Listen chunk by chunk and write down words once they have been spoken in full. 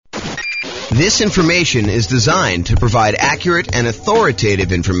This information is designed to provide accurate and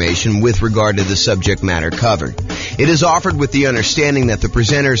authoritative information with regard to the subject matter covered. It is offered with the understanding that the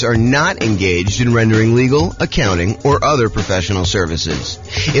presenters are not engaged in rendering legal, accounting, or other professional services.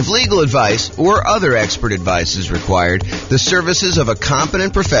 If legal advice or other expert advice is required, the services of a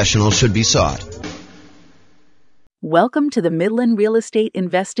competent professional should be sought. Welcome to the Midland Real Estate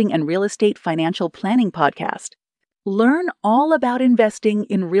Investing and Real Estate Financial Planning Podcast. Learn all about investing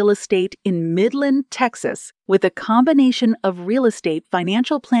in real estate in Midland, Texas, with a combination of real estate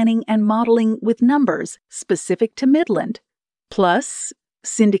financial planning and modeling with numbers specific to Midland, plus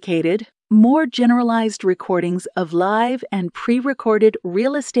syndicated, more generalized recordings of live and pre-recorded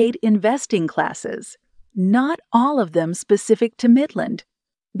real estate investing classes, not all of them specific to Midland.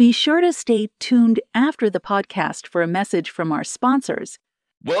 Be sure to stay tuned after the podcast for a message from our sponsors.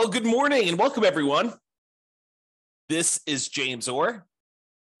 Well, good morning and welcome, everyone. This is James Orr,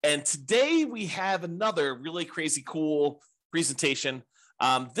 and today we have another really crazy cool presentation.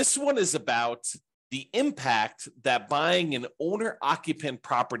 This one is about the impact that buying an owner-occupant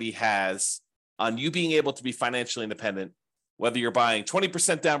property has on you being able to be financially independent, whether you're buying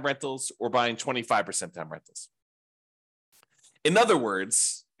 20% down rentals or buying 25% down rentals. In other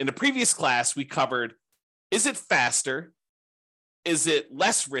words, in the previous class, we covered, is it faster? Is it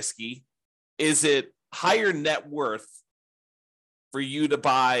less risky? Is it higher net worth for you to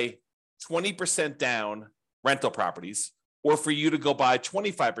buy 20% down rental properties or for you to go buy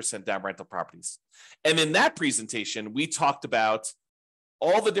 25% down rental properties? And in that presentation, we talked about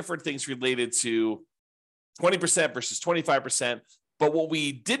all the different things related to 20% versus 25%. But what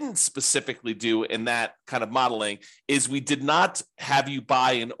we didn't specifically do in that kind of modeling is we did not have you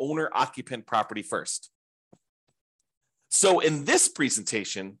buy an owner-occupant property first. So in this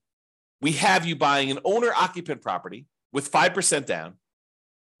presentation, we have you buying an owner-occupant property with 5% down.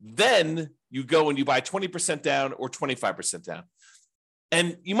 Then you go and you buy 20% down or 25% down.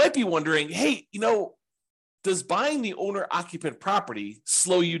 And you might be wondering, hey, does buying the owner-occupant property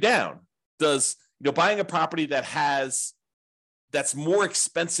slow you down? Does buying a property that's more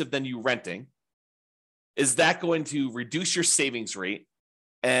expensive than you renting, is that going to reduce your savings rate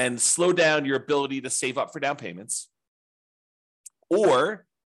and slow down your ability to save up for down payments? Or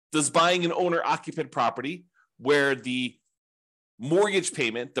does buying an owner-occupant property where the mortgage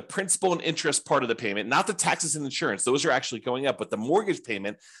payment, the principal and interest part of the payment, not the taxes and insurance, those are actually going up, but the mortgage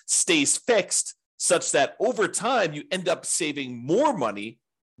payment stays fixed such that over time you end up saving more money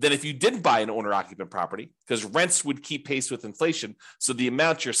than if you didn't buy an owner-occupant property, because rents would keep pace with inflation. So the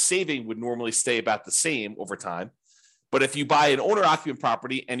amount you're saving would normally stay about the same over time. But if you buy an owner-occupant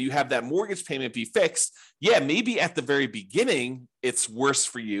property and you have that mortgage payment be fixed, yeah, maybe at the very beginning, it's worse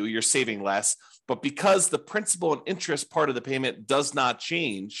for you. You're saving less. But because the principal and interest part of the payment does not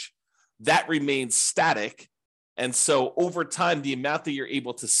change, that remains static. And so over time, the amount that you're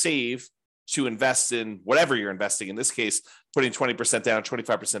able to save to invest in whatever you're investing, in this case, putting 20% down,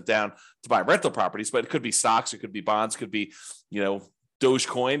 25% down to buy rental properties, but it could be stocks, it could be bonds, it could be,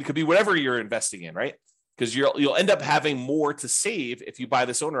 Dogecoin, it could be whatever you're investing in, right? Because you'll end up having more to save if you buy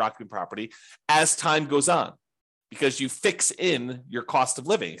this owner-occupant property as time goes on, because you fix in your cost of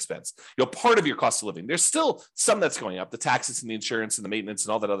living expense, part of your cost of living. There's still some that's going up, the taxes and the insurance and the maintenance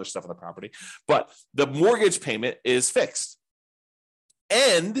and all that other stuff on the property, but the mortgage payment is fixed.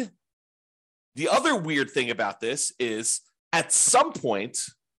 And the other weird thing about this is at some point,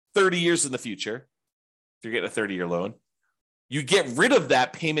 30 years in the future, if you're getting a 30-year loan, you get rid of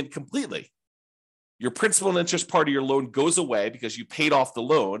that payment completely. Your principal and interest part of your loan goes away because you paid off the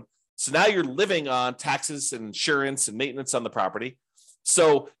loan. So now you're living on taxes and insurance and maintenance on the property.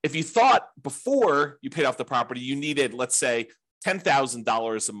 So if you thought before you paid off the property, you needed, let's say,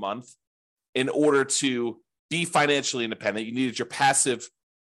 $10,000 a month in order to be financially independent, you needed your passive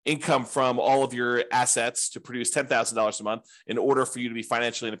income from all of your assets to produce $10,000 a month in order for you to be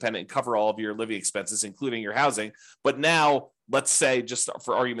financially independent and cover all of your living expenses, including your housing. But now, let's say, just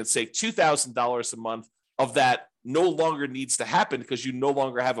for argument's sake, $2,000 a month of that no longer needs to happen because you no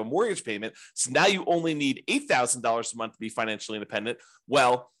longer have a mortgage payment. So now you only need $8,000 a month to be financially independent.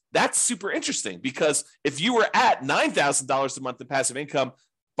 Well, that's super interesting, because if you were at $9,000 a month in passive income,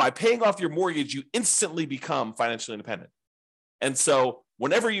 by paying off your mortgage, you instantly become financially independent. And so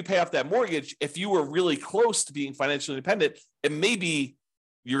whenever you pay off that mortgage, if you were really close to being financially independent, it may be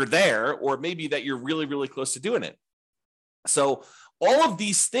you're there, or it may be that you're really, really close to doing it. So all of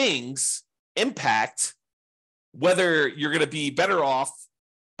these things impact whether you're going to be better off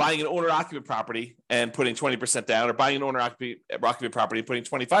buying an owner-occupant property and putting 20% down, or buying an owner-occupant property and putting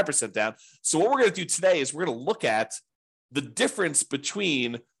 25% down. So what we're going to do today is we're going to look at the difference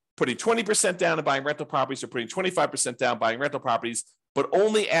between putting 20% down and buying rental properties or putting 25% down buying rental properties, but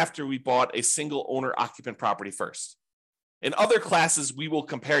only after we bought a single owner-occupant property first. In other classes, we will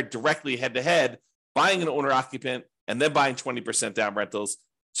compare directly head-to-head, buying an owner-occupant and then buying 20% down rentals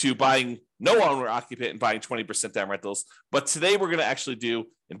to buying no owner-occupant and buying 20% down rentals. But today we're going to actually do,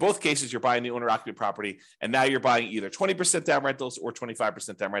 in both cases, you're buying the owner-occupant property, and now you're buying either 20% down rentals or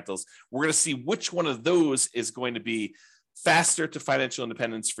 25% down rentals. We're going to see which one of those is going to be faster to financial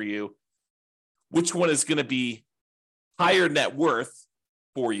independence for you, which one is going to be higher net worth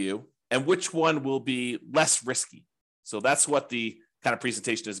for you, and which one will be less risky. So that's what the kind of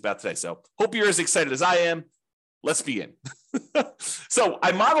presentation is about today. So hope you're as excited as I am. Let's begin. So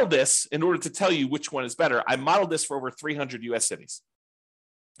I modeled this in order to tell you which one is better. I modeled this for over 300 US cities.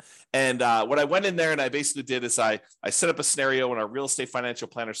 And what I went in there and I basically did is I set up a scenario in our real estate financial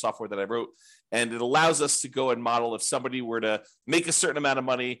planner software that I wrote, and it allows us to go and model if somebody were to make a certain amount of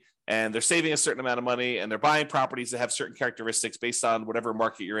money and they're saving a certain amount of money and they're buying properties that have certain characteristics based on whatever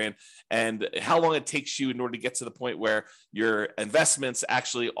market you're in, and how long it takes you in order to get to the point where your investments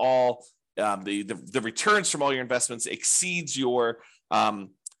actually all the returns from all your investments exceeds your kind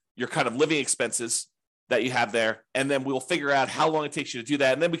of living expenses that you have there. And then we'll figure out how long it takes you to do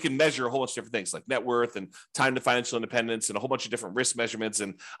that. And then we can measure a whole bunch of different things like net worth and time to financial independence and a whole bunch of different risk measurements.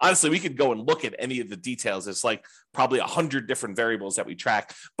 And honestly, we could go and look at any of the details. It's like probably 100 different variables that we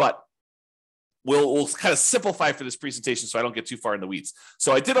track, but we'll kind of simplify for this presentation so I don't get too far in the weeds.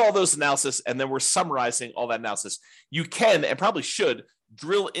 So I did all those analysis, and then we're summarizing all that analysis. You can, and probably should,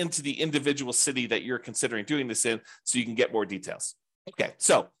 drill into the individual city that you're considering doing this in so you can get more details. Okay,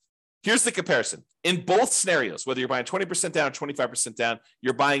 so here's the comparison. In both scenarios, whether you're buying 20% down or 25% down,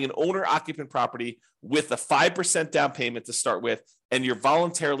 you're buying an owner-occupant property with a 5% down payment to start with, and you're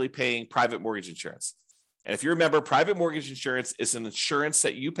voluntarily paying private mortgage insurance. And if you remember, private mortgage insurance is an insurance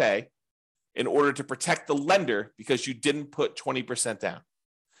that you pay in order to protect the lender because you didn't put 20% down.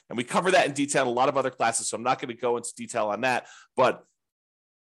 And we cover that in detail in a lot of other classes, so I'm not going to go into detail on that, but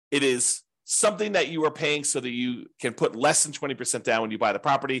it is something that you are paying so that you can put less than 20% down when you buy the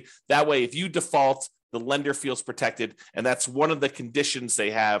property. That way, if you default, the lender feels protected, and that's one of the conditions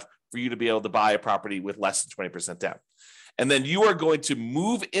they have for you to be able to buy a property with less than 20% down. And then you are going to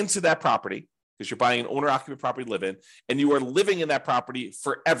move into that property because you're buying an owner-occupant property to live in, and you are living in that property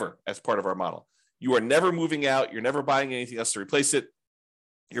forever as part of our model. You are never moving out. You're never buying anything else to replace it.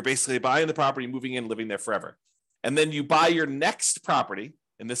 You're basically buying the property, moving in, living there forever. And then you buy your next property.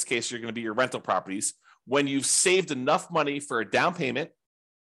 In this case, you're going to be your rental properties when you've saved enough money for a down payment,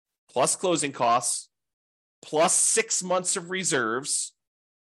 plus closing costs, plus 6 months of reserves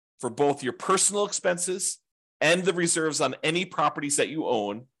for both your personal expenses and the reserves on any properties that you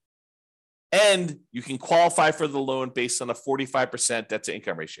own. And you can qualify for the loan based on a 45% debt to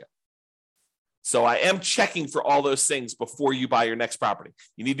income ratio. So I am checking for all those things before you buy your next property.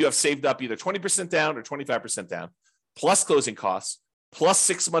 You need to have saved up either 20% down or 25% down, plus closing costs, plus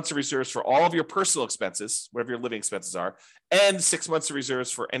 6 months of reserves for all of your personal expenses, whatever your living expenses are, and 6 months of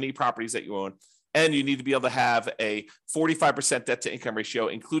reserves for any properties that you own. And you need to be able to have a 45% debt to income ratio,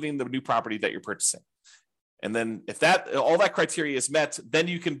 including the new property that you're purchasing. And then if all that criteria is met, then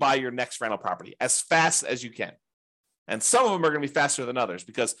you can buy your next rental property as fast as you can. And some of them are going to be faster than others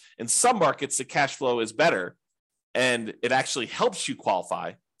because in some markets, the cash flow is better and it actually helps you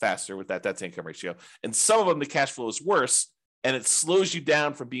qualify faster with that debt to income ratio. And some of them, the cash flow is worse and it slows you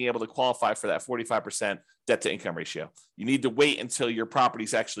down from being able to qualify for that 45% debt to income ratio. You need to wait until your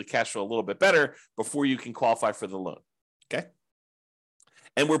properties actually cash flow a little bit better before you can qualify for the loan. Okay.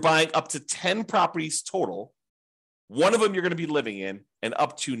 And we're buying up to 10 properties total. One of them you're going to be living in, and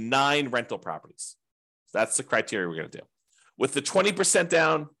up to 9 rental properties. So that's the criteria we're going to do. With the 20%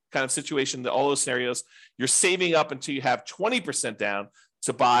 down kind of situation, all those scenarios, you're saving up until you have 20% down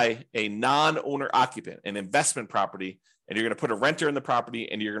to buy a non-owner occupant, an investment property, and you're going to put a renter in the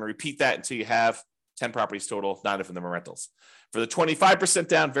property, and you're going to repeat that until you have 10 properties total, 9 of them are rentals. For the 25%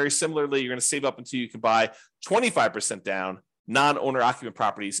 down, very similarly, you're going to save up until you can buy 25% down, non-owner occupant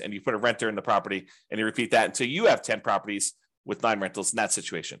properties, and you put a renter in the property, and you repeat that until you have 10 properties with 9 rentals in that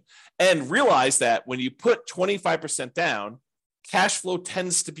situation. And realize that when you put 25% down, cash flow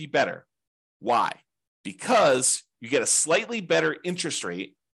tends to be better. Why? Because you get a slightly better interest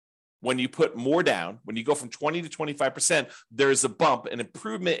rate when you put more down. When you go from 20 to 25%, there's a bump, an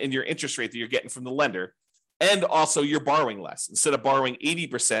improvement in your interest rate that you're getting from the lender. And also you're borrowing less. Instead of borrowing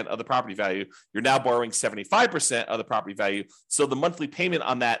 80% of the property value, you're now borrowing 75% of the property value. So the monthly payment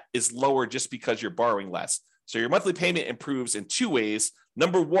on that is lower just because you're borrowing less. So your monthly payment improves in 2 ways.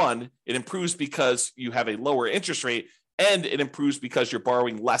 Number one, it improves because you have a lower interest rate. and it improves because you're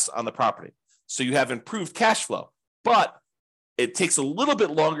borrowing less on the property. So you have improved cash flow, but it takes a little bit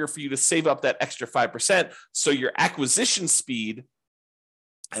longer for you to save up that extra 5%. So your acquisition speed,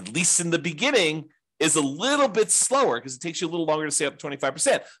 at least in the beginning, is a little bit slower because it takes you a little longer to save up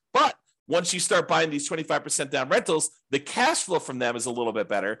 25%. But once you start buying these 25% down rentals, the cash flow from them is a little bit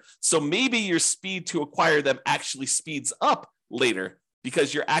better. So maybe your speed to acquire them actually speeds up later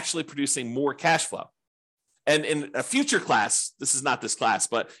because you're actually producing more cash flow. And in a future class, this is not this class,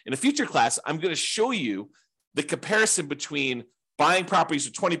 but in a future class, I'm going to show you the comparison between buying properties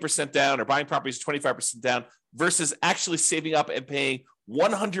with 20% down or buying properties with 25% down versus actually saving up and paying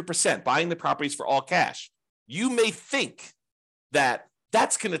 100%, buying the properties for all cash. You may think that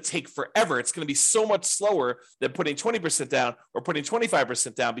that's going to take forever. It's going to be so much slower than putting 20% down or putting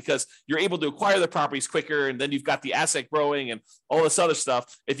 25% down because you're able to acquire the properties quicker and then you've got the asset growing and all this other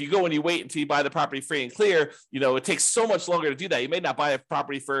stuff. If you go and you wait until you buy the property free and clear, it takes so much longer to do that. You may not buy a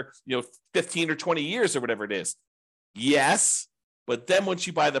property for 15 or 20 years or whatever it is. Yes, but then once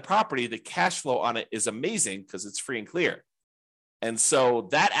you buy the property, the cash flow on it is amazing because it's free and clear. And so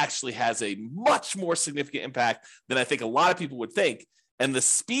that actually has a much more significant impact than I think a lot of people would think. And the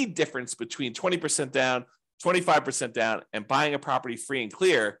speed difference between 20% down, 25% down, and buying a property free and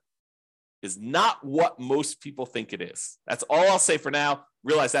clear is not what most people think it is. That's all I'll say for now.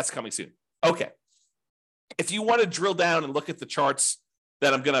 Realize that's coming soon. Okay. If you want to drill down and look at the charts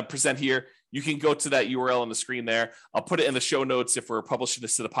that I'm going to present here, you can go to that URL on the screen there. I'll put it in the show notes if we're publishing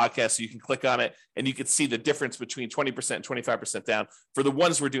this to the podcast, so you can click on it and you can see the difference between 20% and 25% down for the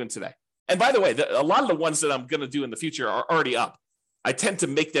ones we're doing today. And by the way, a lot of the ones that I'm going to do in the future are already up. I tend to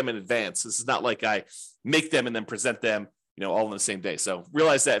make them in advance. This is not like I make them and then present them, all on the same day. So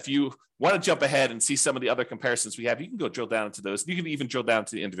realize that if you want to jump ahead and see some of the other comparisons we have, you can go drill down into those. You can even drill down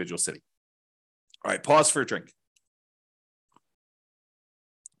to the individual city. All right, pause for a drink.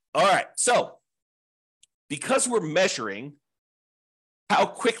 All right, so because we're measuring how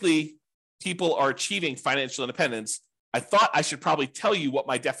quickly people are achieving financial independence, I thought I should probably tell you what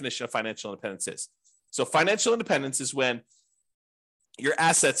my definition of financial independence is. So financial independence is when your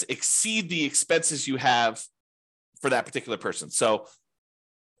assets exceed the expenses you have for that particular person. So,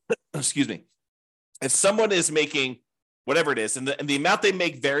 excuse me, if someone is making whatever it is, and the amount they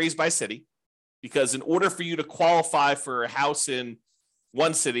make varies by city, because in order for you to qualify for a house in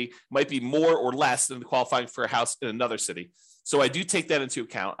one city might be more or less than qualifying for a house in another city. So I do take that into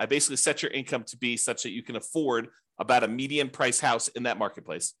account. I basically set your income to be such that you can afford about a median price house in that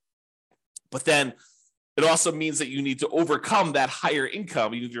marketplace. But then it also means that you need to overcome that higher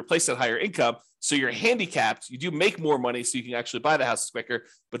income. You need to replace that higher income. So you're handicapped. You do make more money so you can actually buy the houses quicker,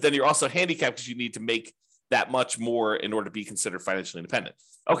 but then you're also handicapped because you need to make that much more in order to be considered financially independent.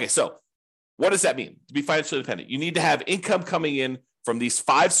 Okay, so what does that mean to be financially independent? You need to have income coming in from these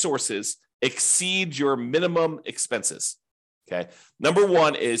 5 sources exceed your minimum expenses. Okay. Number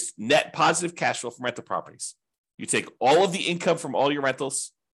 1 is net positive cash flow from rental properties. You take all of the income from all your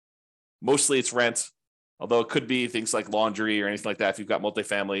rentals. Mostly it's rent, although it could be things like laundry or anything like that. If you've got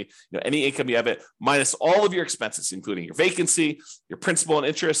multifamily, any income you have it minus all of your expenses, including your vacancy, your principal and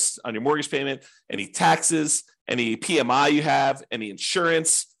interest on your mortgage payment, any taxes, any PMI you have, any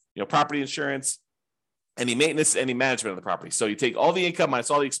insurance, property insurance, any maintenance, any management of the property. So you take all the income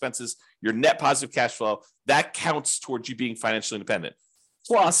minus all the expenses, your net positive cash flow, that counts towards you being financially independent.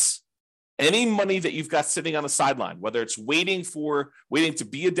 Plus, any money that you've got sitting on the sideline, whether it's waiting to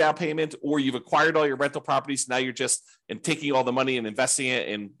be a down payment or you've acquired all your rental properties, now you're just taking all the money and investing it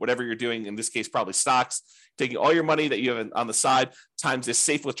in whatever you're doing, in this case, probably stocks, taking all your money that you have on the side times a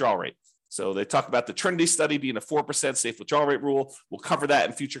safe withdrawal rate. So they talk about the Trinity study being a 4% safe withdrawal rate rule. We'll cover that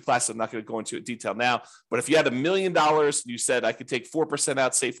in future classes. I'm not going to go into it in detail now. But if you had $1 million, you said I could take 4%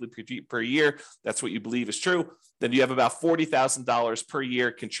 out safely per year. That's what you believe is true. Then you have about $40,000 per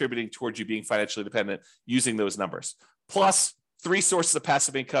year contributing towards you being financially independent using those numbers. Plus 3 sources of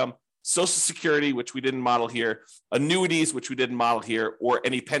passive income: Social Security, which we didn't model here, annuities, which we didn't model here, or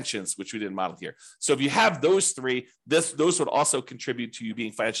any pensions, which we didn't model here. So if you have those 3, those would also contribute to you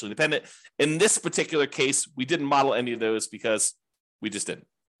being financially independent. In this particular case, we didn't model any of those because we just didn't.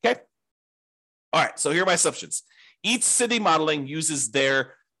 Okay. All right. So here are my assumptions. Each city modeling uses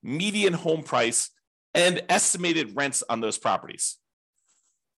their median home price and estimated rents on those properties.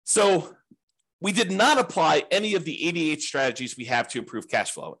 So we did not apply any of the 88 strategies we have to improve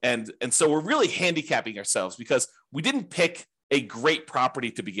cash flow. And so we're really handicapping ourselves because we didn't pick a great property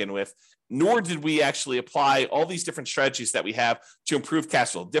to begin with, nor did we actually apply all these different strategies that we have to improve cash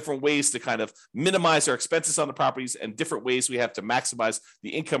flow, different ways to kind of minimize our expenses on the properties and different ways we have to maximize the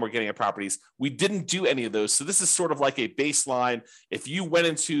income we're getting at properties. We didn't do any of those. So this is sort of like a baseline. If you went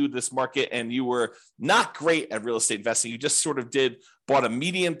into this market and you were not great at real estate investing, you just sort of bought a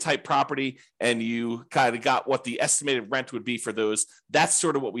medium type property and you kind of got what the estimated rent would be for those. That's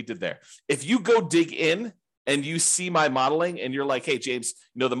sort of what we did there. If you go dig in and you see my modeling and you're like, hey, James,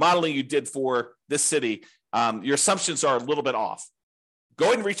 the modeling you did for this city, your assumptions are a little bit off. Go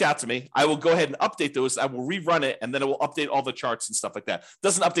ahead and reach out to me. I will go ahead and update those. I will rerun it, and then it will update all the charts and stuff like that.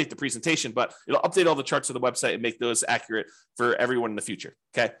 Doesn't update the presentation, but it'll update all the charts of the website and make those accurate for everyone in the future.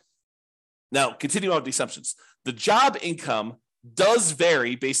 Okay. Now, continuing on with the assumptions. The job income does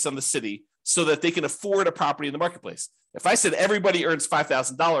vary based on the city so that they can afford a property in the marketplace. If I said everybody earns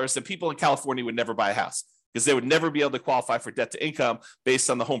 $5,000, then people in California would never buy a house, because they would never be able to qualify for debt to income based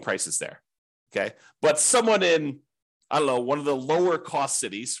on the home prices there. Okay. But someone in, I don't know, one of the lower cost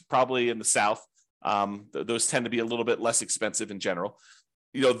cities, probably in the South, those tend to be a little bit less expensive in general.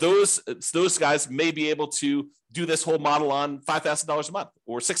 Those guys may be able to do this whole model on $5,000 a month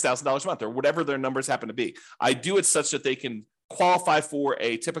or $6,000 a month or whatever their numbers happen to be. I do it such that they can qualify for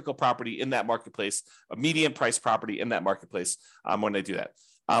a typical property in that marketplace, a median price property in that marketplace when they do that.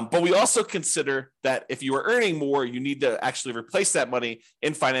 But we also consider that if you are earning more, you need to actually replace that money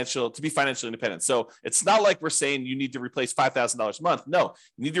to be financially independent. So it's not like we're saying you need to replace $5,000 a month. No,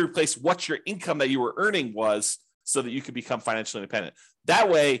 you need to replace what your income that you were earning was so that you could become financially independent. That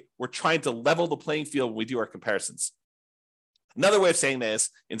way, we're trying to level the playing field when we do our comparisons. Another way of saying that is,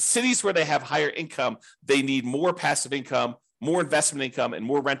 in cities where they have higher income, they need more passive income, more investment income, and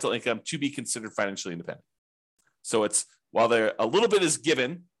more rental income to be considered financially independent. So while a little bit is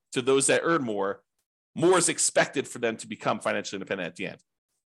given to those that earn more is expected for them to become financially independent at the end.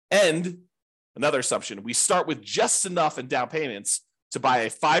 And another assumption, we start with just enough in down payments to buy a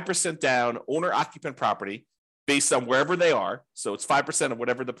 5% down owner-occupant property based on wherever they are. So it's 5% of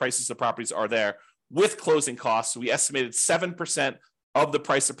whatever the prices of properties are there with closing costs. So we estimated 7% of the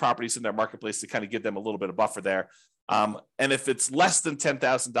price of properties in their marketplace to kind of give them a little bit of buffer there. And if it's less than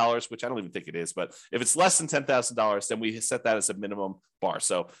 $10,000, which I don't even think it is, but if it's less than $10,000, then we set that as a minimum bar.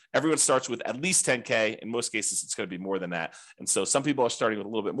 So everyone starts with at least 10K. In most cases, it's going to be more than that. And so some people are starting with a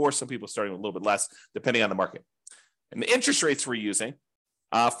little bit more. Some people are starting with a little bit less, depending on the market. And the interest rates we're using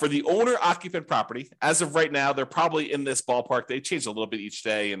for the owner-occupant property, as of right now, they're probably in this ballpark. They change a little bit each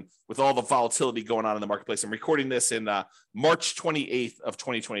day. And with all the volatility going on in the marketplace, I'm recording this in March 28th of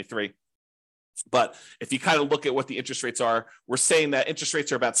 2023. But if you kind of look at what the interest rates are, we're saying that interest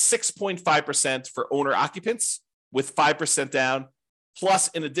rates are about 6.5% for owner occupants with 5% down. Plus,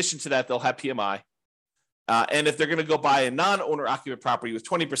 in addition to that, they'll have PMI. And if they're going to go buy a non-owner occupant property with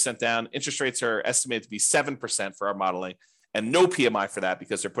 20% down, interest rates are estimated to be 7% for our modeling, and no PMI for that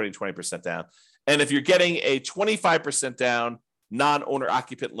because they're putting 20% down. And if you're getting a 25% down non-owner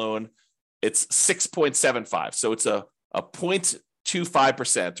occupant loan, it's 6.75. So it's a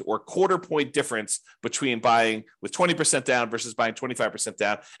 0.25% or quarter point difference between buying with 20% down versus buying 25%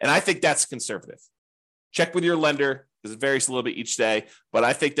 down. And I think that's conservative. Check with your lender because it varies a little bit each day, but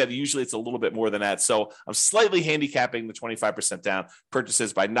I think that usually it's a little bit more than that. So I'm slightly handicapping the 25% down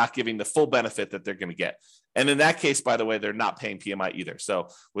purchases by not giving the full benefit that they're going to get. And in that case, by the way, they're not paying PMI either. So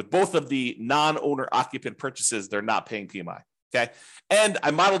with both of the non-owner occupant purchases, they're not paying PMI. Okay. And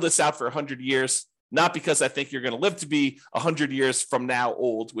I modeled this out for 100 years. Not because I think you're going to live to be 100 years from now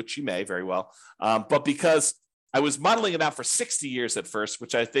old, which you may very well, but because I was modeling it out for 60 years at first,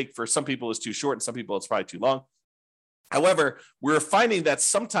 which I think for some people is too short and some people it's probably too long. However, we're finding that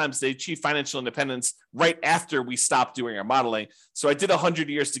sometimes they achieve financial independence right after we stop doing our modeling. So I did 100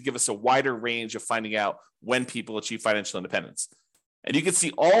 years to give us a wider range of finding out when people achieve financial independence. And you can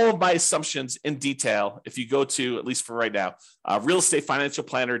see all of my assumptions in detail if you go to, at least for right now,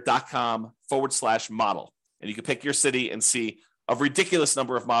 realestatefinancialplanner.com/model. And you can pick your city and see a ridiculous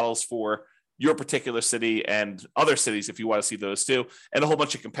number of models for your particular city and other cities if you want to see those too, and a whole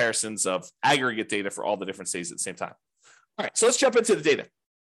bunch of comparisons of aggregate data for all the different cities at the same time. All right, so let's jump into the data. Let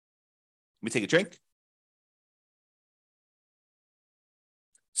me take a drink.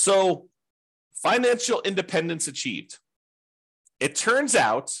 So financial independence achieved. It turns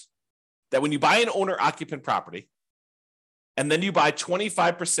out that when you buy an owner-occupant property and then you buy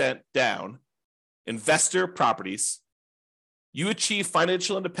 25% down investor properties, you achieve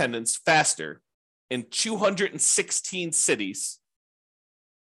financial independence faster in 216 cities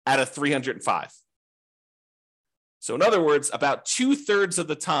out of 305. So in other words, about 2/3 of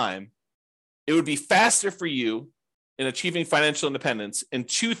the time, it would be faster for you in achieving financial independence in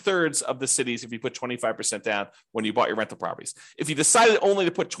 2/3 of the cities if you put 25% down when you bought your rental properties. If you decided only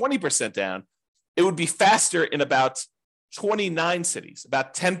to put 20% down, it would be faster in about 29 cities,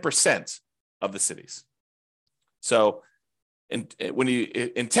 about 10% of the cities. So in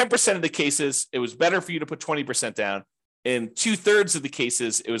 10% of the cases, it was better for you to put 20% down. In 2/3 of the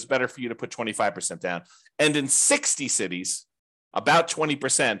cases, it was better for you to put 25% down. And in 60 cities, about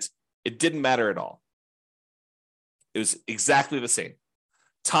 20%, it didn't matter at all. It was exactly the same.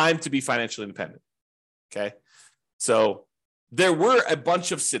 Time to be financially independent. Okay. So there were a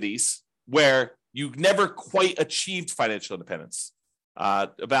bunch of cities where you never quite achieved financial independence,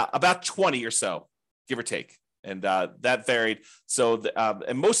 about 20 or so, give or take. And that varied. So,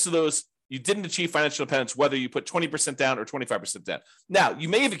 and most of those, you didn't achieve financial independence, whether you put 20% down or 25% down. Now, you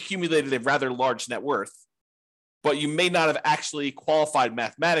may have accumulated a rather large net worth, but you may not have actually qualified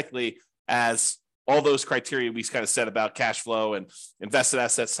mathematically as all those criteria we kind of said about cash flow and invested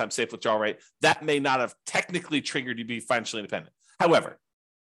assets times safe withdrawal rate. That may not have technically triggered you to be financially independent. However,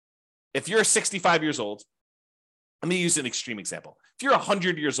 if you're 65 years old, let me use an extreme example. If you're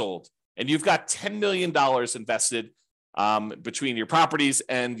 100 years old and you've got $10 million invested between your properties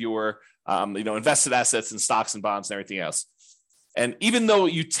and your invested assets and stocks and bonds and everything else, and even though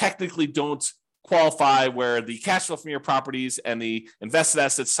you technically don't qualify where the cash flow from your properties and the invested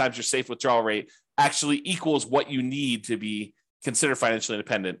assets times your safe withdrawal rate actually equals what you need to be considered financially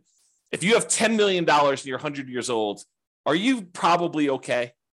independent. If you have $10 million and you're 100 years old, are you probably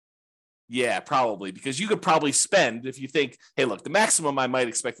okay? Yeah, probably, because you could probably spend, if you think, hey, look, the maximum I might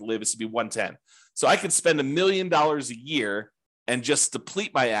expect to live is to be 110. So I could spend $1 million a year and just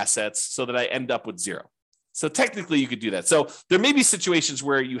deplete my assets so that I end up with zero. So technically you could do that. So there may be situations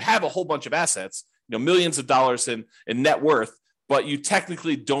where you have a whole bunch of assets, millions of dollars in net worth, but you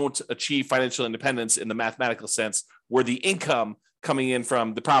technically don't achieve financial independence in the mathematical sense, where the income coming in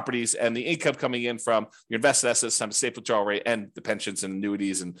from the properties and the income coming in from your invested assets times safe withdrawal rate and the pensions and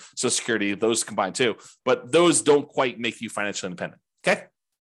annuities and Social Security, those combined too. But those don't quite make you financially independent. Okay.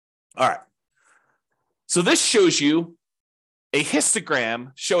 All right. So this shows you a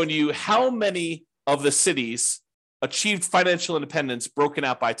histogram showing you how many of the cities achieved financial independence broken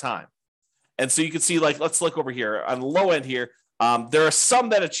out by time. And so you can see, let's look over here on the low end here. There are some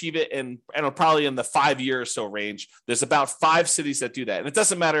that achieve it in, and probably in the 5 year or so range. There's about 5 cities that do that. And it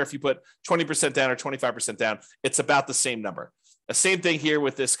doesn't matter if you put 20% down or 25% down, it's about the same number. The same thing here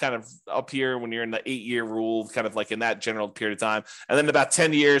with this kind of up here when you're in the 8-year rule, kind of like in that general period of time. And then about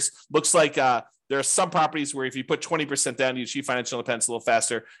 10 years, looks like there are some properties where if you put 20% down, you achieve financial independence a little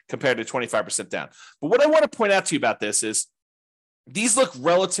faster compared to 25% down. But what I want to point out to you about this is these look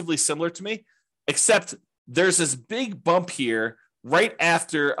relatively similar to me, except there's this big bump here right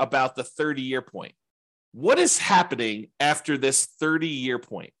after about the 30-year point. What is happening after this 30-year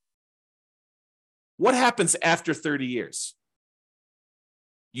point? What happens after 30 years?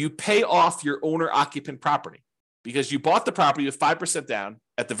 You pay off your owner-occupant property because you bought the property with 5% down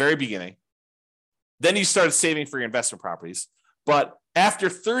at the very beginning. Then you started saving for your investment properties. But after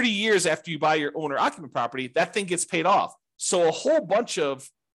 30 years after you buy your owner-occupant property, that thing gets paid off. So a whole bunch of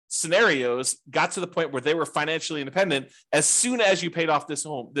scenarios got to the point where they were financially independent as soon as you paid off this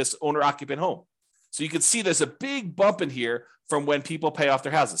owner-occupant home. So you can see there's a big bump in here from when people pay off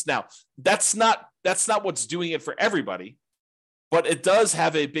their houses. Now, that's not what's doing it for everybody, but it does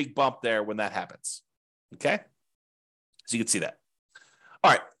have a big bump there when that happens. Okay? So you can see that.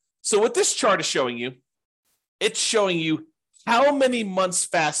 All right. So what this chart is showing you, it's showing you how many months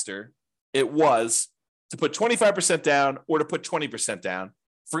faster it was to put 25% down or to put 20% down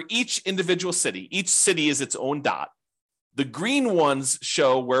for each individual city. Each city is its own dot. The green ones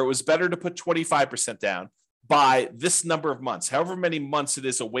show where it was better to put 25% down by this number of months, however many months it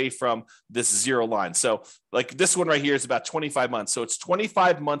is away from this zero line. So like this one right here is about 25 months. So it's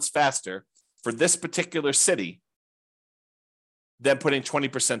 25 months faster for this particular city than putting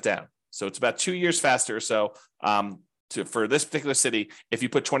 20% down. So it's about 2 years faster or so for this particular city if you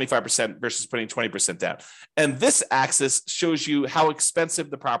put 25% versus putting 20% down. And this axis shows you how expensive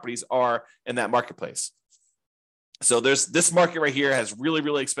the properties are in that marketplace. So there's this market right here has really,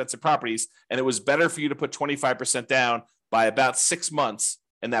 really expensive properties, and it was better for you to put 25% down by about 6 months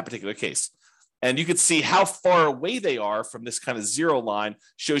in that particular case. And you can see how far away they are from this kind of zero line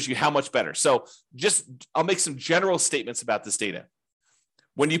shows you how much better. So I'll make some general statements about this data.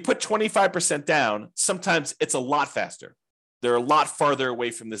 When you put 25% down, sometimes it's a lot faster. They're a lot farther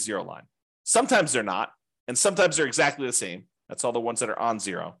away from the zero line. Sometimes they're not, and sometimes they're exactly the same. That's all the ones that are on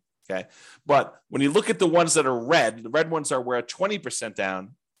zero. Okay. But when you look at the ones that are red, the red ones are where 20%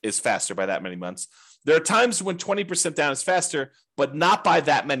 down is faster by that many months. There are times when 20% down is faster, but not by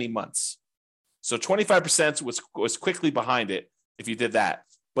that many months. So 25% was quickly behind it if you did that.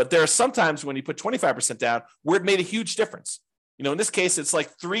 But there are some times when you put 25% down where it made a huge difference. In this case, it's like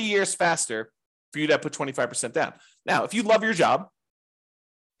 3 years faster for you to put 25% down. Now, if you love your job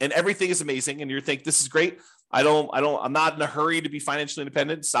and everything is amazing and you think this is great, I'm not in a hurry to be financially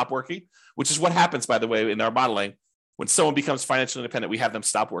independent, stop working, which is what happens, by the way, in our modeling. When someone becomes financially independent, we have them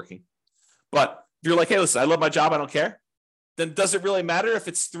stop working. But if you're like, hey, listen, I love my job, I don't care, then does it really matter if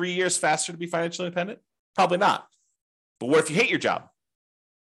it's 3 years faster to be financially independent? Probably not. But what if you hate your job?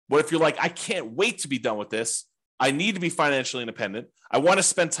 What if you're like, I can't wait to be done with this. I need to be financially independent. I want to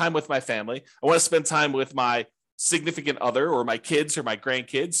spend time with my family. I want to spend time with my significant other or my kids or my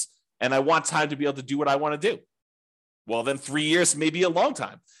grandkids. And I want time to be able to do what I want to do. Well, then 3 years may be a long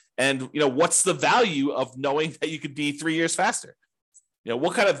time. And, what's the value of knowing that you could be 3 years faster?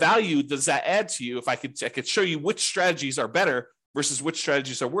 What kind of value does that add to you if I could show you which strategies are better versus which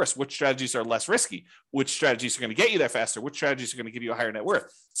strategies are worse, which strategies are less risky, which strategies are going to get you there faster, which strategies are going to give you a higher net worth.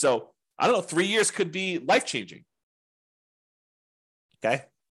 So I don't know, 3 years could be life-changing. Okay.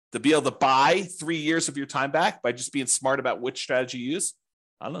 To be able to buy 3 years of your time back by just being smart about which strategy you use,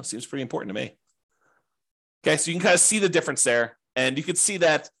 I don't know, seems pretty important to me. Okay. So you can kind of see the difference there. And you can see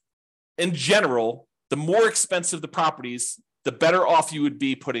that in general, the more expensive the properties, the better off you would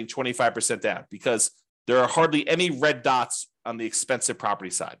be putting 25% down because there are hardly any red dots on the expensive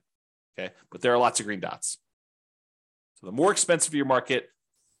property side. Okay. But there are lots of green dots. So the more expensive your market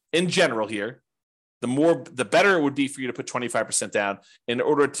in general here, the better it would be for you to put 25% down in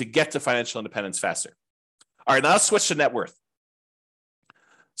order to get to financial independence faster. All right, now let's switch to net worth.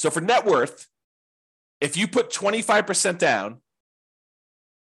 So for net worth, if you put 25% down,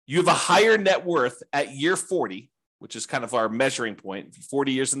 you have a higher net worth at year 40, which is kind of our measuring point,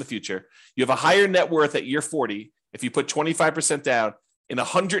 40 years in the future. You have a higher net worth at year 40 if you put 25% down in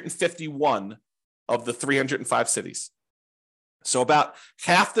 151 of the 305 cities. So about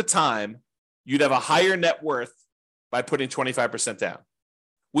half the time, you'd have a higher net worth by putting 25% down,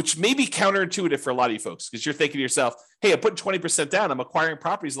 which may be counterintuitive for a lot of you folks because you're thinking to yourself, hey, I'm putting 20% down. I'm acquiring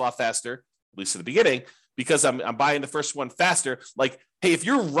properties a lot faster, at least at the beginning, because I'm buying the first one faster. Like, hey, if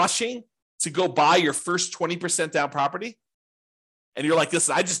you're rushing to go buy your first 20% down property and you're like,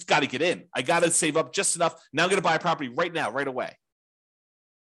 listen, I just got to get in. I got to save up just enough. Now I'm going to buy a property right now, right away.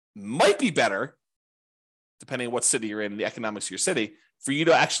 Might be better, depending on what city you're in and the economics of your city, for you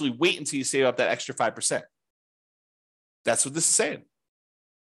to actually wait until you save up that extra 5%. That's what this is saying.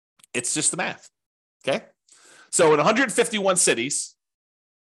 It's just the math. Okay. So in 151 cities,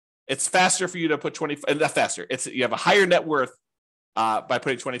 it's faster for you to put not faster. You have a higher net worth by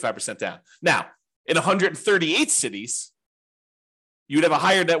putting 25% down. Now, in 138 cities, you'd have a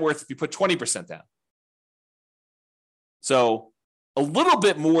higher net worth if you put 20% down. So a little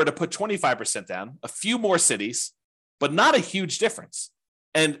bit more to put 25% down, a few more cities, but not a huge difference.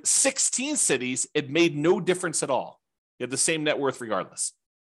 And 16 cities, it made no difference at all. You have the same net worth regardless.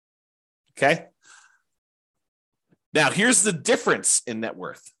 Okay. Now, here's the difference in net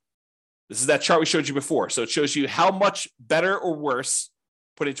worth. This is that chart we showed you before. So it shows you how much better or worse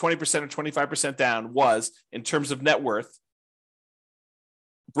putting 20% or 25% down was in terms of net worth,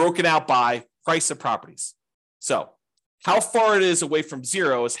 broken out by price of properties. So how far it is away from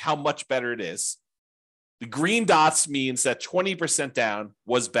zero is how much better it is. The green dots means that 20% down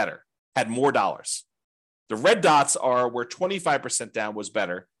was better, had more dollars. The red dots are where 25% down was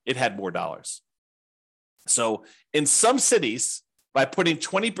better, it had more dollars. So in some cities, by putting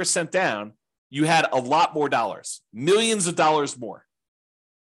 20% down, you had a lot more dollars, millions of dollars more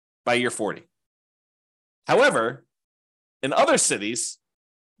by year 40. However, in other cities,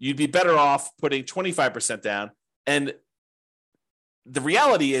 you'd be better off putting 25% down. And the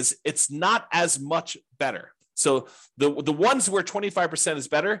reality is it's not as much better. So the ones where 25% is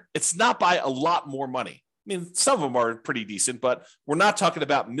better, it's not by a lot more money. I mean, some of them are pretty decent, but we're not talking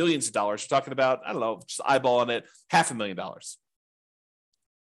about millions of dollars. We're talking about, I don't know, just eyeballing it, $500,000.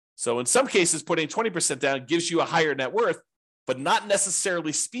 So in some cases, putting 20% down gives you a higher net worth, but not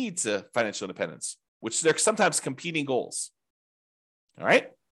necessarily speed to financial independence, which they're sometimes competing goals. All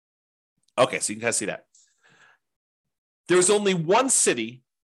right. Okay. So you can kind of see that. There was only one city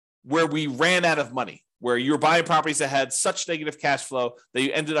where we ran out of money, where you were buying properties that had such negative cash flow that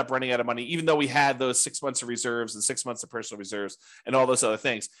you ended up running out of money, even though we had those 6 months of reserves and 6 months of personal reserves and all those other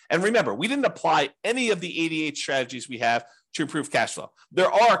things. And remember, we didn't apply any of the 88 strategies we have to improve cash flow.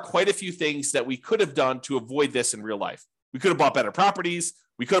 There are quite a few things that we could have done to avoid this in real life. We could have bought better properties.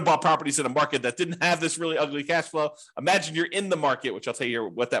 We could have bought properties in a market that didn't have this really ugly cash flow. Imagine you're in the market, which I'll tell you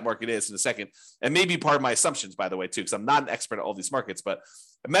what that market is in a second. And maybe part of my assumptions, by the way, too, because I'm not an expert at all these markets. But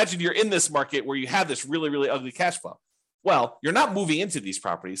imagine you're in this market where you have this really, really ugly cash flow. Well, you're not moving into these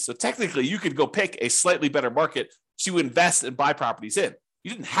properties. So technically, you could go pick a slightly better market to invest and buy properties in.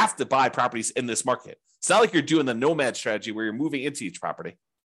 You didn't have to buy properties in this market. It's not like you're doing the nomad strategy where you're moving into each property,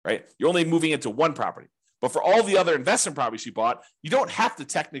 right? You're only moving into one property. But for all the other investment properties you bought, you don't have to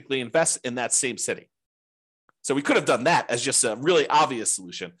technically invest in that same city. So we could have done that as just a really obvious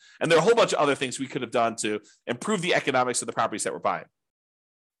solution. And there are a whole bunch of other things we could have done to improve the economics of the properties that we're buying.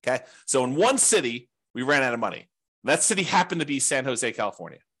 Okay. So in one city, we ran out of money. That city happened to be San Jose,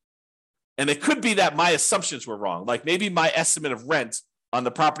 California. And it could be that my assumptions were wrong. Like maybe my estimate of rent on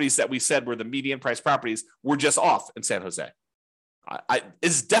the properties that we said were the median price properties were just off in San Jose.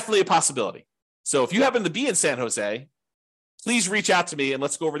 It's definitely a possibility. So if you happen to be in San Jose, please reach out to me and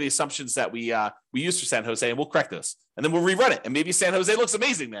let's go over the assumptions that we use for San Jose and we'll correct this. And then we'll rerun it. And maybe San Jose looks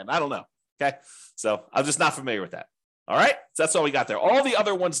amazing then. I don't know. Okay. So I'm just not familiar with that. All right. So that's all we got there. All the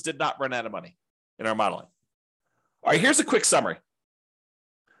other ones did not run out of money in our modeling. All right. Here's a quick summary.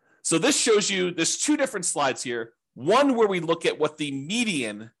 So this shows you, there's two different slides here. One where we look at what the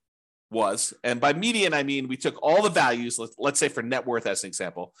median was. And by median, I mean, we took all the values, let's say for net worth as an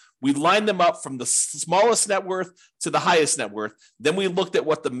example, we lined them up from the smallest net worth to the highest net worth. Then we looked at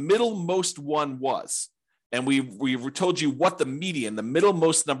what the middlemost one was. And we told you what the median, the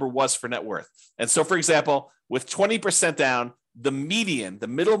middlemost number was for net worth. And so, for example, with 20% down, the median, the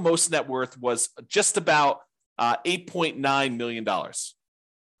middlemost net worth was just about $8.9 million.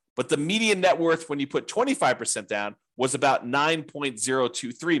 But the median net worth when you put 25% down was about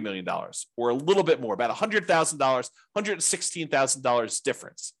 $9.023 million, or a little bit more, about $100,000, $116,000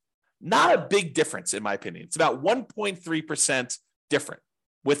 difference. Not a big difference, in my opinion. It's about 1.3% different,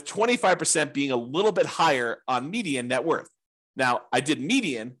 with 25% being a little bit higher on median net worth. Now, I did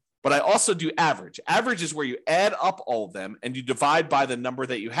median, but I also do average. Average is where you add up all of them and you divide by the number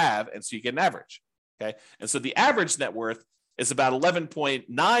that you have, and so you get an average. Okay, and so the average net worth is about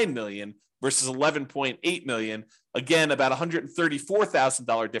 11.9 million versus 11.8 million. Again, about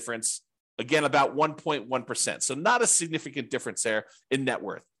 $134,000 difference. Again, about 1.1%. So not a significant difference there in net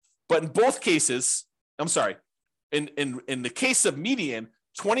worth. But in both cases, I'm sorry, in the case of median,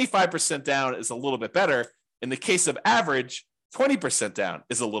 25% down is a little bit better. In the case of average, 20% down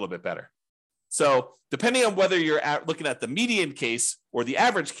is a little bit better. So depending on whether you're looking at the median case or the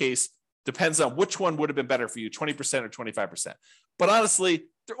average case, depends on which one would have been better for you, 20% or 25%. But honestly,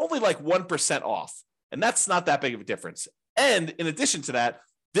 they're only like 1% off. And that's not that big of a difference. And in addition to that,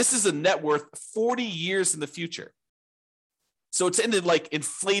 this is a net worth 40 years in the future. So it's in like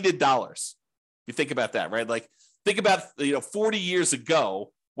inflated dollars. You think about that, right? Like think about, 40 years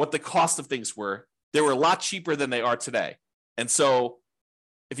ago, what the cost of things were. They were a lot cheaper than they are today. And so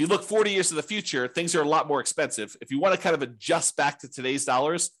if you look 40 years to the future, things are a lot more expensive. If you want to kind of adjust back to today's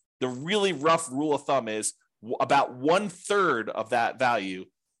dollars, the really rough rule of thumb is about 1/3 of that value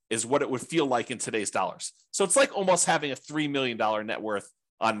is what it would feel like in today's dollars. So it's like almost having a $3 million net worth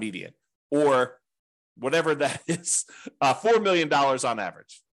on median, or whatever that is, $4 million on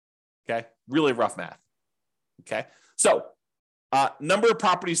average. Okay, really rough math. Okay, so number of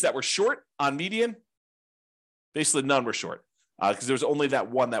properties that were short on median, basically none were short because there was only that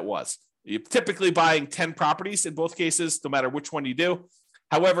one that was. You're typically buying 10 properties in both cases, no matter which one you do.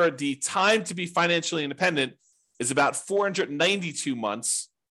 However, the time to be financially independent is about 492 months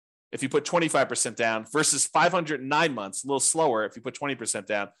if you put 25% down versus 509 months, a little slower if you put 20%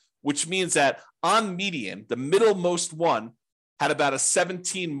 down, which means that on median, the middlemost one had about a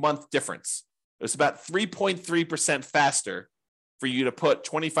 17-month difference. It was about 3.3% faster for you to put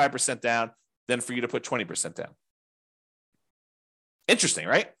 25% down than for you to put 20% down. Interesting,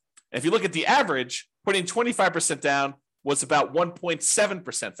 right? If you look at the average, putting 25% down was about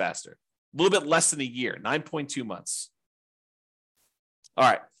 1.7% faster, a little bit less than a year, 9.2 months. All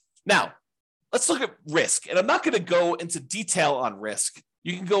right. Now, let's look at risk. And I'm not going to go into detail on risk.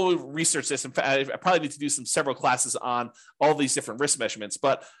 You can go research this. In fact, I probably need to do several classes on all these different risk measurements.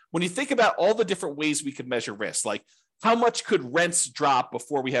 But when you think about all the different ways we could measure risk, like how much could rents drop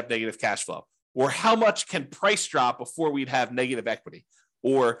before we have negative cash flow? Or how much can price drop before we'd have negative equity?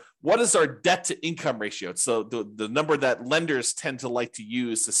 Or what is our debt to income ratio? So the number that lenders tend to like to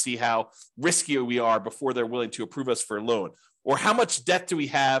use to see how risky we are before they're willing to approve us for a loan. Or how much debt do we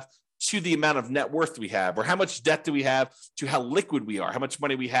have to the amount of net worth we have, or how much debt do we have to how liquid we are, how much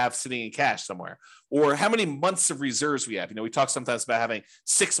money we have sitting in cash somewhere, or how many months of reserves we have. We talk sometimes about having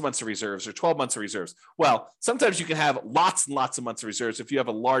 6 months of reserves or 12 months of reserves. Well, sometimes you can have lots and lots of months of reserves if you have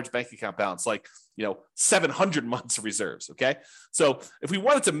a large bank account balance, like 700 months of reserves. Okay. So if we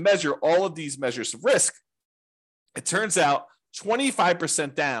wanted to measure all of these measures of risk, it turns out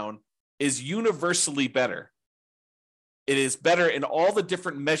 25% down is universally better. It is better in all the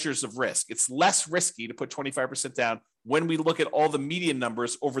different measures of risk. It's less risky to put 25% down when we look at all the median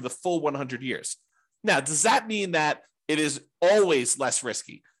numbers over the full 100 years. Now, does that mean that it is always less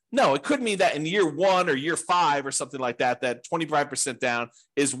risky? No, it could mean that in year 1 or year 5 or something like that, that 25% down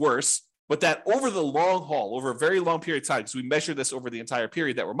is worse, but that over the long haul, over a very long period of time, because we measure this over the entire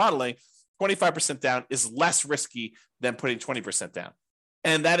period that we're modeling, 25% down is less risky than putting 20% down.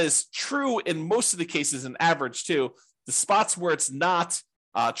 And that is true in most of the cases in average too. The spots where it's not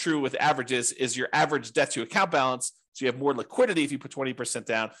true with averages is your average debt to account balance. So you have more liquidity if you put 20%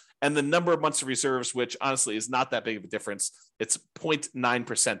 down, and the number of months of reserves, which honestly is not that big of a difference. It's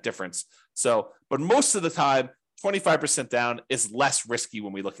 0.9% difference. So, but most of the time, 25% down is less risky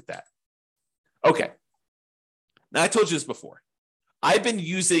when we look at that. Okay. Now I told you this before. I've been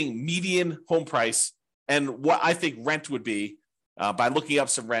using median home price and what I think rent would be by looking up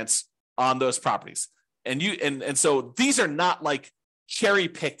some rents on those properties. And so these are not like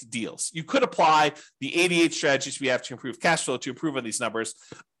cherry-picked deals. You could apply the 88 strategies we have to improve cash flow to improve on these numbers.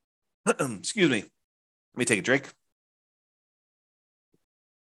 Excuse me. Let me take a drink.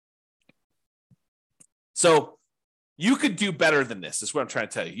 So you could do better than this, is what I'm trying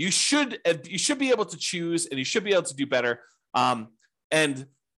to tell you. You should be able to choose, and you should be able to do better. And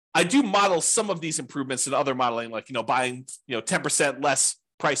I do model some of these improvements in other modeling, like buying 10% less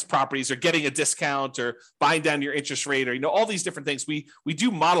price properties, or getting a discount, or buying down your interest rate, or all these different things. We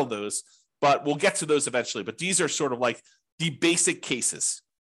do model those, but we'll get to those eventually. But these are sort of like the basic cases.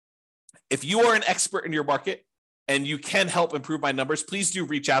 If you are an expert in your market and you can help improve my numbers, please do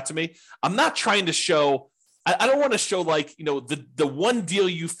reach out to me. I'm not trying to show. I don't want to show the one deal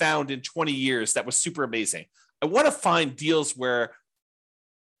you found in 20 years that was super amazing. I want to find deals where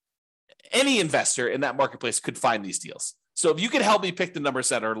any investor in that marketplace could find these deals. So if you could help me pick the numbers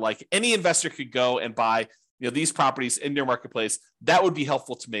that are like any investor could go and buy these properties in your marketplace, that would be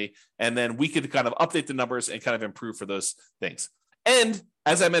helpful to me. And then we could kind of update the numbers and kind of improve for those things. And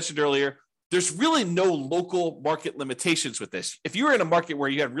as I mentioned earlier, there's really no local market limitations with this. If you were in a market where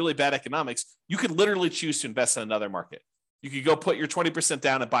you had really bad economics, you could literally choose to invest in another market. You could go put your 20%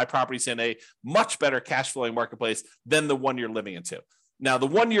 down and buy properties in a much better cash flowing marketplace than the one you're living into. Now, the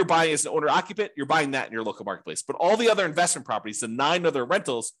one you're buying as an owner-occupant, you're buying that in your local marketplace. But all the other investment properties, the 9 other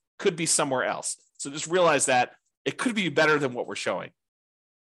rentals, could be somewhere else. So just realize that it could be better than what we're showing.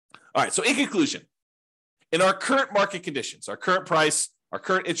 All right, so in conclusion, in our current market conditions, our current price, our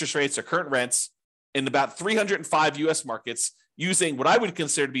current interest rates, our current rents, in about 305 U.S. markets, using what I would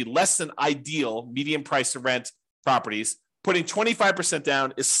consider to be less than ideal median price to rent properties, putting 25%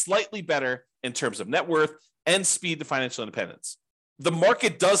 down is slightly better in terms of net worth and speed to financial independence. The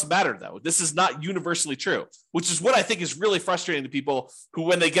market does matter, though. This is not universally true, which is what I think is really frustrating to people who,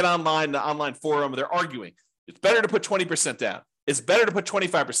 when they get online, the online forum, they're arguing. It's better to put 20% down. It's better to put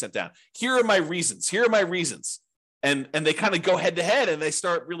 25% down. Here are my reasons. Here are my reasons. And they kind of go head to head and they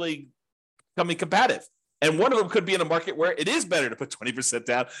start really becoming combative. And one of them could be in a market where it is better to put 20%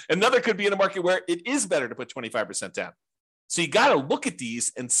 down. Another could be in a market where it is better to put 25% down. So you got to look at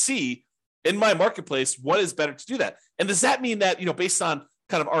these and see in my marketplace, what is better to do that? And does that mean that, based on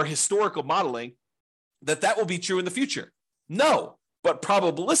kind of our historical modeling, that will be true in the future? No, but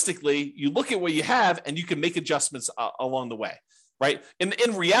probabilistically, you look at what you have and you can make adjustments along the way, right?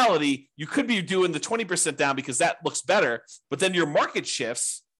 In reality, you could be doing the 20% down because that looks better, but then your market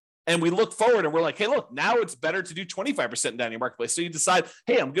shifts and we look forward and we're like, hey, look, now it's better to do 25% down in your marketplace. So you decide,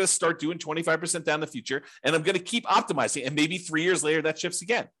 hey, I'm going to start doing 25% down in the future and I'm going to keep optimizing. And maybe 3 years later, that shifts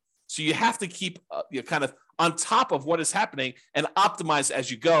again. So you have to keep kind of on top of what is happening and optimize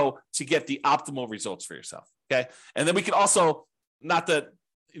as you go to get the optimal results for yourself. Okay. And then we can also, not that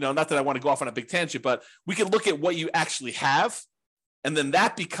I want to go off on a big tangent, but we can look at what you actually have. And then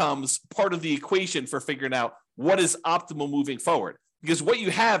that becomes part of the equation for figuring out what is optimal moving forward, because what you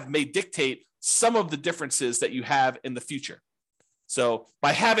have may dictate some of the differences that you have in the future. So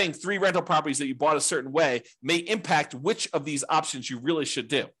by having 3 rental properties that you bought a certain way may impact which of these options you really should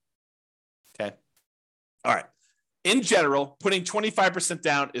do. Okay. All right. In general, putting 25%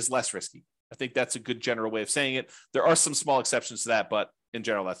 down is less risky. I think that's a good general way of saying it. There are some small exceptions to that, but in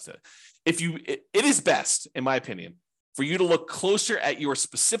general, that's it. It is best, in my opinion, for you to look closer at your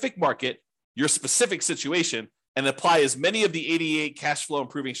specific market, your specific situation, and apply as many of the 88 cash flow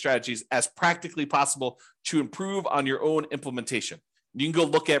improving strategies as practically possible to improve on your own implementation. You can go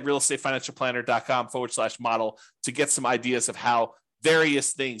look at realestatefinancialplanner.com/model to get some ideas of how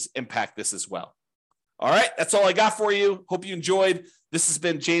various things impact this as well. All right, that's all I got for you. Hope you enjoyed. This has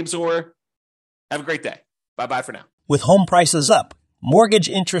been James Orr. Have a great day. Bye-bye for now. With home prices up, mortgage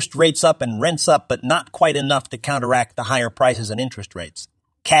interest rates up, and rents up, but not quite enough to counteract the higher prices and interest rates,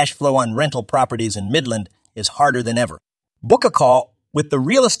 cash flow on rental properties in Midland is harder than ever. Book a call with the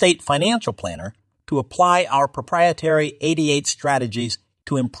Real Estate Financial Planner to apply our proprietary 88 strategies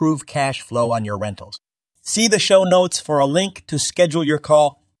to improve cash flow on your rentals. See the show notes for a link to schedule your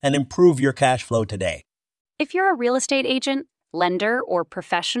call and improve your cash flow today. If you're a real estate agent, lender, or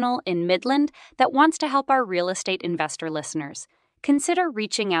professional in Midland that wants to help our real estate investor listeners, consider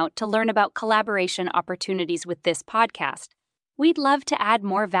reaching out to learn about collaboration opportunities with this podcast. We'd love to add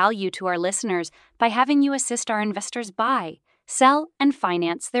more value to our listeners by having you assist our investors buy, sell, and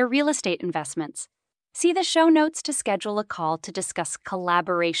finance their real estate investments. See the show notes to schedule a call to discuss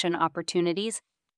collaboration opportunities